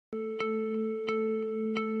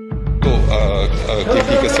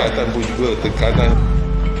KP kesihatan pun juga tekanan.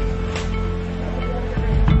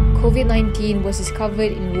 COVID-19 was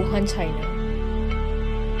discovered in Wuhan, China,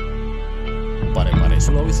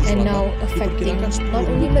 and now affecting not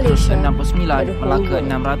only Malaysia but the whole world.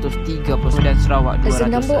 As the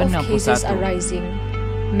number of cases are rising,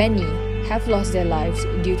 many have lost their lives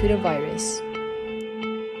due to the virus.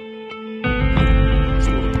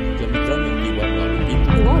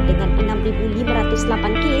 Dengan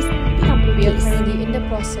 6,508 kes, we are currently in the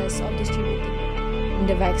process of distributing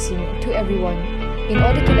the vaccine to everyone in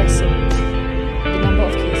order to lessen the number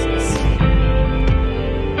of cases.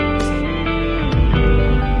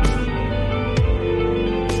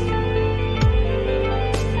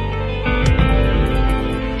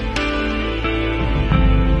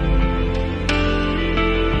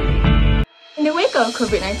 In the wake of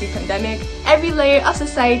COVID-19 pandemic, every layer of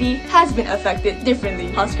society has been affected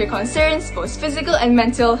differently. Healthcare concerns, both physical and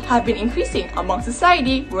mental, have been increasing among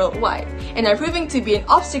society worldwide and are proving to be an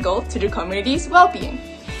obstacle to the community's well-being.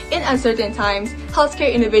 In uncertain times,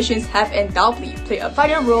 healthcare innovations have undoubtedly played a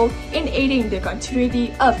vital role in aiding the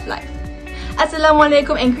continuity of life.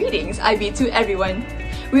 Assalamualaikum and greetings I be to everyone.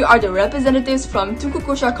 We are the representatives from Tunku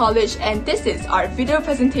College, and this is our video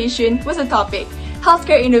presentation with the topic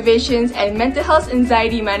Healthcare Innovations and Mental Health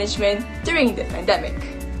Anxiety Management during the Pandemic.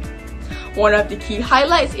 One of the key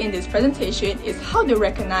highlights in this presentation is how to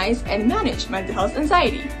recognize and manage mental health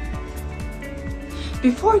anxiety.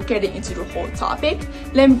 Before getting into the whole topic,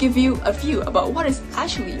 let me give you a view about what is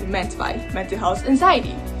actually meant by mental health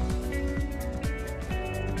anxiety.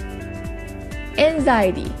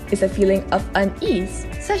 Anxiety is a feeling of unease,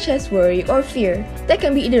 such as worry or fear, that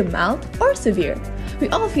can be either mild or severe. We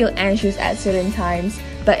all feel anxious at certain times,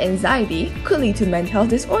 but anxiety could lead to mental health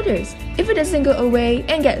disorders if it doesn't go away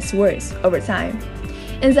and gets worse over time.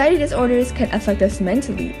 Anxiety disorders can affect us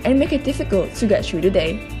mentally and make it difficult to get through the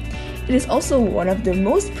day. It is also one of the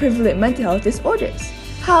most prevalent mental health disorders.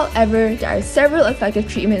 However, there are several effective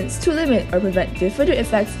treatments to limit or prevent the further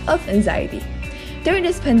effects of anxiety. During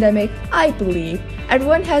this pandemic, I believe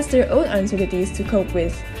everyone has their own uncertainties to cope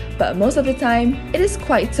with, but most of the time, it is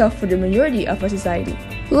quite tough for the majority of our society.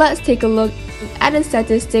 Let's take a look at the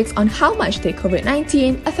statistics on how much the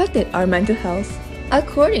COVID-19 affected our mental health.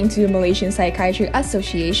 According to the Malaysian Psychiatric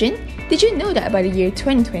Association, did you know that by the year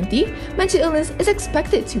 2020, mental illness is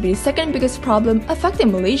expected to be the second biggest problem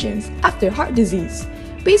affecting Malaysians after heart disease?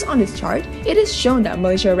 Based on this chart, it is shown that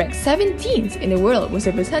Malaysia ranks 17th in the world with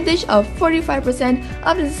a percentage of 45%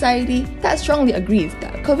 of the society that strongly agrees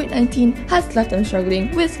that COVID-19 has left them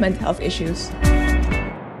struggling with mental health issues.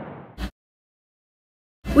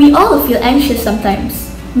 We all feel anxious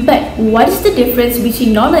sometimes, but what is the difference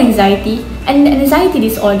between normal anxiety and an anxiety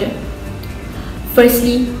disorder?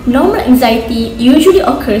 Firstly, normal anxiety usually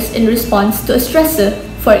occurs in response to a stressor,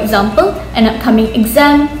 for example, an upcoming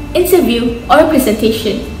exam, interview, or a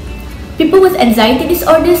presentation. People with anxiety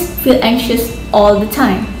disorders feel anxious all the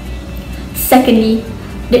time. Secondly,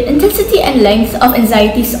 the intensity and length of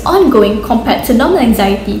anxiety is ongoing compared to normal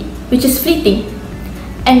anxiety, which is fleeting.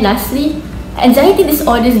 And lastly, anxiety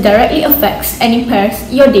disorders directly affects and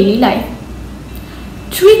impairs your daily life.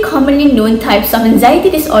 Three commonly known types of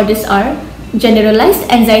anxiety disorders are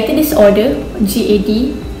generalized anxiety disorder,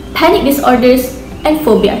 GAD, panic disorders, and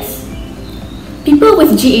phobias. People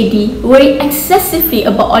with GAD worry excessively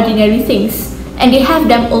about ordinary things, and they have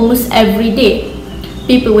them almost every day.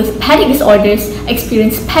 People with panic disorders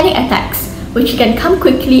experience panic attacks, which can come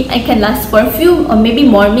quickly and can last for a few or maybe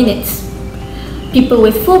more minutes. People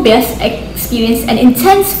with phobias experience an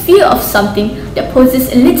intense fear of something that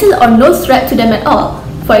poses little or no threat to them at all,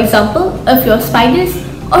 for example, a fear of spiders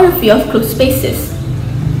or a fear of closed spaces.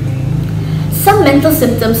 Some mental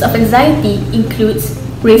symptoms of anxiety include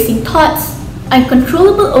racing thoughts,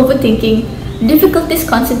 uncontrollable overthinking, difficulties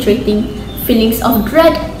concentrating, feelings of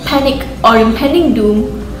dread, panic, or impending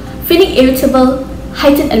doom, feeling irritable,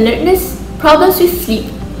 heightened alertness, problems with sleep,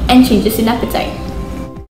 and changes in appetite.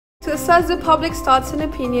 To assess the public's thoughts and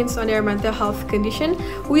opinions on their mental health condition,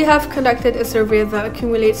 we have conducted a survey that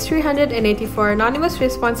accumulates 384 anonymous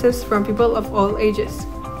responses from people of all ages.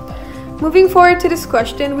 Moving forward to this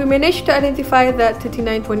question, we managed to identify that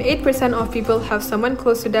 39.8% of people have someone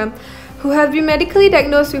close to them who have been medically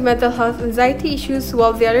diagnosed with mental health anxiety issues,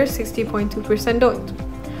 while the other 60.2% don't.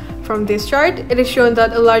 From this chart, it is shown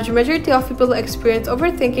that a large majority of people experience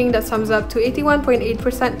overthinking that sums up to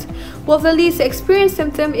 81.8%, while the least experienced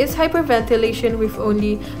symptom is hyperventilation with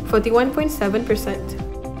only 41.7%.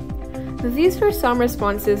 These were some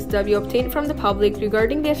responses that we obtained from the public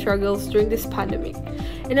regarding their struggles during this pandemic.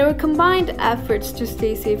 In our combined efforts to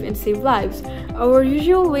stay safe and save lives, our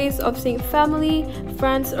usual ways of seeing family,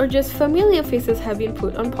 friends, or just familiar faces have been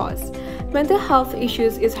put on pause. Mental health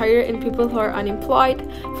issues is higher in people who are unemployed,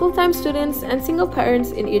 full-time students, and single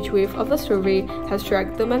parents in each wave of the survey has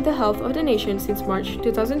tracked the mental health of the nation since March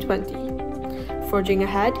 2020. Forging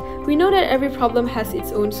ahead, we know that every problem has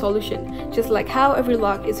its own solution, just like how every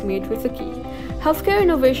lock is made with a key. Healthcare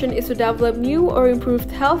innovation is to develop new or improved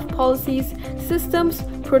health policies, systems,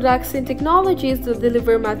 products, and technologies that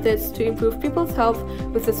deliver methods to improve people's health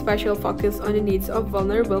with a special focus on the needs of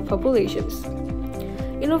vulnerable populations.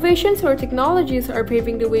 Innovations or technologies are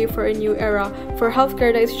paving the way for a new era for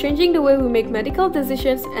healthcare that is changing the way we make medical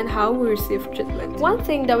decisions and how we receive treatment. One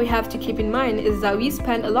thing that we have to keep in mind is that we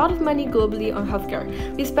spend a lot of money globally on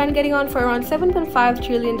healthcare. We spend getting on for around $7.5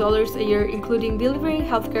 trillion a year, including delivering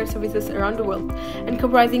healthcare services around the world, and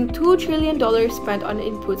comprising $2 trillion spent on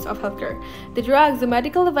inputs of healthcare, the drugs, the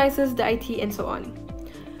medical devices, the IT, and so on.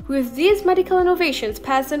 With these medical innovations,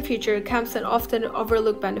 past and future, comes an often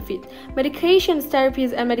overlooked benefit. Medications,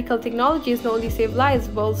 therapies, and medical technologies not only save lives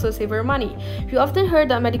but also save our money. We often heard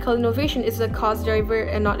that medical innovation is a cost driver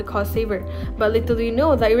and not a cost saver. But little do you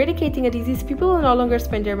know that eradicating a disease, people will no longer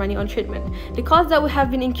spend their money on treatment. The costs that would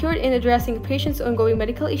have been incurred in addressing patients' ongoing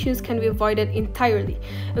medical issues can be avoided entirely.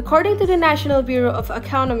 According to the National Bureau of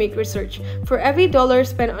Economic Research, for every dollar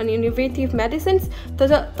spent on innovative medicines,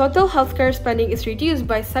 total healthcare spending is reduced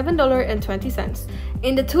by $7.20.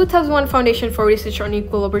 In the 2001 Foundation for Research on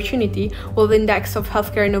Equal Opportunity World Index of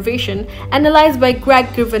Healthcare Innovation, analyzed by Greg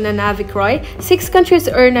Griven and Avik Roy, 6 countries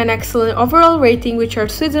earn an excellent overall rating, which are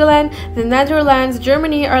Switzerland, the Netherlands,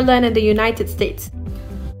 Germany, Ireland, and the United States.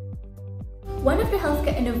 One of the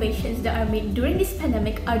healthcare innovations that are made during this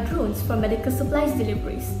pandemic are drones for medical supplies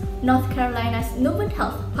deliveries. North Carolina's Novant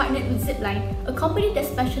Health partnered with Zipline, a company that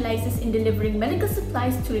specializes in delivering medical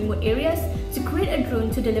supplies to remote areas, to create a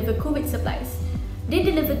drone to deliver COVID supplies. They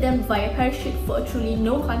delivered them via parachute for a truly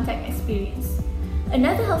no-contact experience.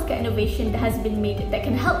 Another healthcare innovation that has been made that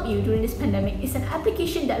can help you during this pandemic is an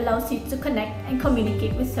application that allows you to connect and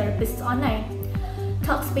communicate with therapists online.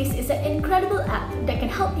 Talkspace is an incredible app that can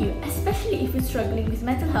help you, especially if you're struggling with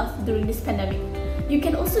mental health during this pandemic. You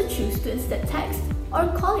can also choose to instead text or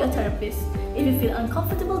call your therapist if you feel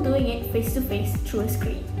uncomfortable doing it face-to-face through a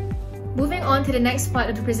screen. Moving on to the next part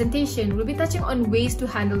of the presentation, we'll be touching on ways to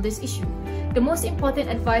handle this issue. The most important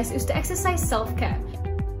advice is to exercise self-care.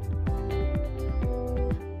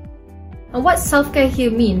 And what self-care here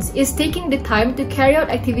means is taking the time to carry out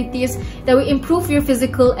activities that will improve your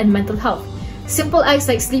physical and mental health. Simple acts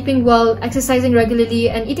like sleeping well, exercising regularly,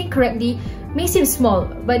 and eating correctly may seem small,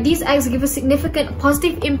 but these acts give a significant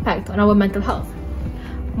positive impact on our mental health.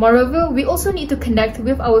 Moreover, we also need to connect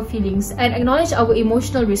with our feelings and acknowledge our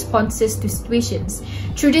emotional responses to situations.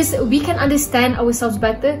 Through this, we can understand ourselves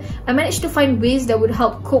better and manage to find ways that would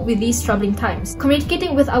help cope with these troubling times.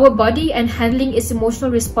 Communicating with our body and handling its emotional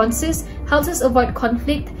responses helps us avoid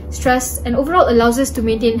conflict, stress, and overall allows us to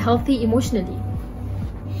maintain healthy emotionally.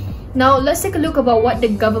 Now, let's take a look about what the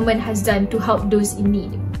government has done to help those in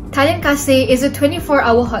need. Talian Kasih is a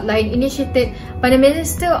 24-hour hotline initiated by the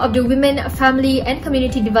Minister of the Women, Family and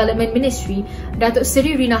Community Development Ministry, Datuk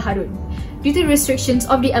Seri Rina Harun. Due to restrictions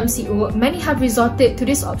of the MCO, many have resorted to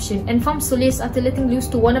this option and found solace after letting loose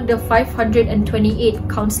to one of the 528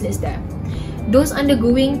 counsellors there. Those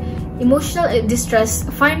undergoing emotional distress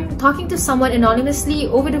find talking to someone anonymously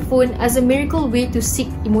over the phone as a miracle way to seek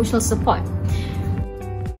emotional support.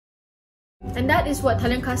 And that is what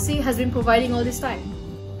Talian Kasih has been providing all this time.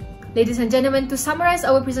 Ladies and gentlemen, to summarize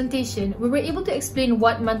our presentation, we were able to explain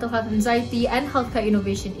what mental health anxiety and healthcare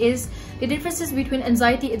innovation is, the differences between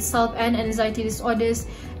anxiety itself and anxiety disorders,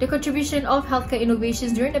 the contribution of healthcare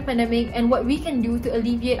innovations during the pandemic, and what we can do to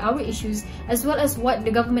alleviate our issues, as well as what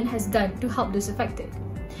the government has done to help those affected.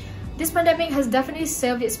 This pandemic has definitely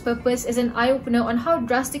served its purpose as an eye-opener on how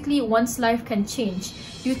drastically one's life can change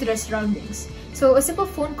due to their surroundings. So a simple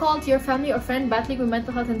phone call to your family or friend battling with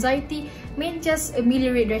mental health anxiety may just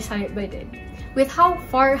ameliorate their silent burden. With how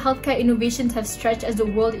far healthcare innovations have stretched as the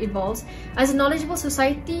world evolves, as a knowledgeable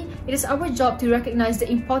society, it is our job to recognize the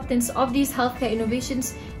importance of these healthcare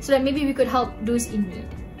innovations so that maybe we could help those in need.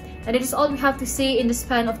 And that is all we have to say in the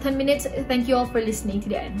span of 10 minutes. Thank you all for listening to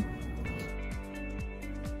the end.